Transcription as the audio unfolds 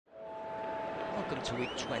Welcome to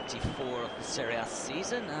week 24 of the Serie A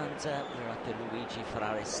season, and we're at the Luigi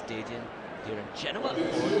Ferrari Stadium here in Genoa,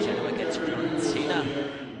 or Genoa against Fiorentina.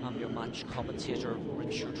 I'm your match commentator,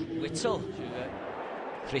 Richard Whittle.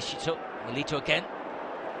 Crescito, Milito again.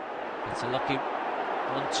 It's a lucky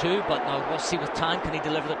 1-2, but now we'll see with time. Can he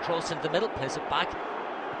deliver the cross into the middle? Plays it back.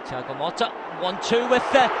 Thiago Motta, 1-2 with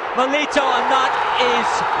Milito, and that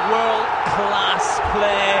is world-class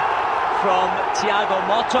play from Thiago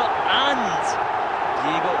Motta and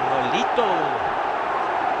Diego Milito.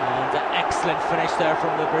 And an excellent finish there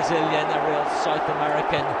from the Brazilian, a real South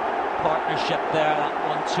American partnership there. That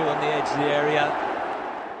 1-2 on the edge of the area.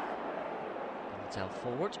 Tell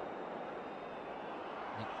forward.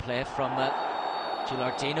 Big play from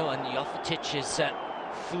Gilardino, and Jovetic is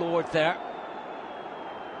floored there.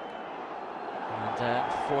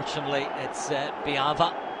 And fortunately, it's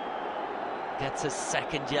Biava gets his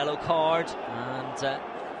second yellow card, and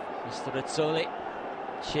Mr. Rizzoli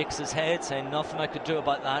shakes his head, saying nothing I could do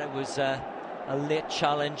about that. It was a late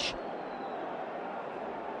challenge.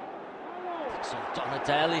 So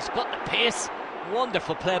Donadell, he's got the pace.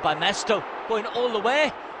 Wonderful play by Mesto, going all the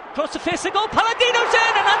way across the face of goal. Palladino's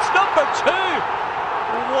in, and that's number 2.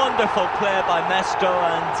 Wonderful play by Mesto,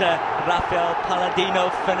 and Rafael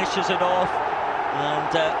Palladino finishes it off.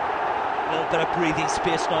 And a little bit of breathing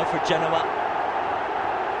space now for Genoa.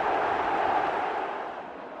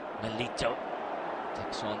 Milito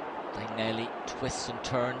takes on Dainelli, twists and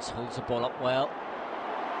turns, holds the ball up well.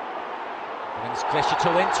 Brings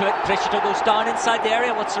Crescito into it. Crescito goes down inside the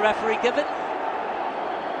area. What's the referee given?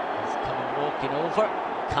 He's coming walking over,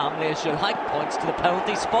 calmly as you like, points to the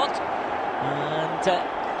penalty spot. And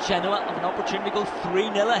Genoa have an opportunity to go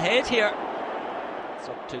 3-0 ahead here. It's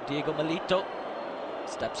up to Diego Milito.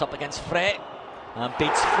 Steps up against Frey and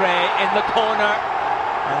beats Frey in the corner,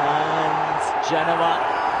 and Genoa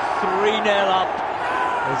 3-0 up.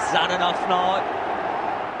 Is that enough now?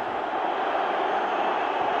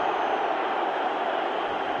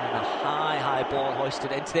 And a high ball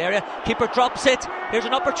hoisted into the area. Keeper drops it. Here's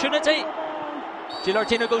an opportunity.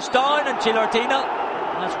 Gilardino goes down, and Gilardino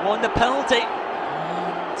has won the penalty.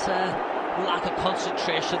 And lack of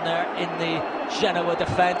concentration there in the Genoa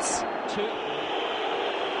defence.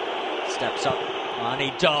 Steps up, and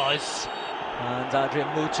he does. And Adrian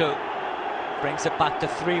Mutu brings it back to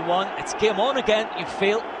 3-1. It's game on again, you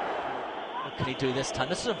feel. What can he do this time?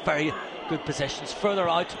 This is a very good position. It's further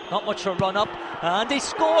out, not much of a run up, and he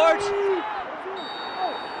scored.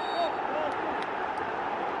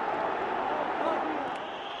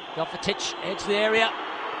 Jovetic, edge of the area.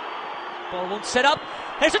 Ball won't set up.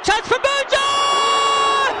 Here's a chance for Mutu!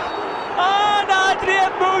 And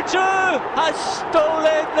Adrian Mutu has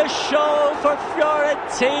stolen the show for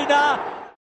Fiorentina.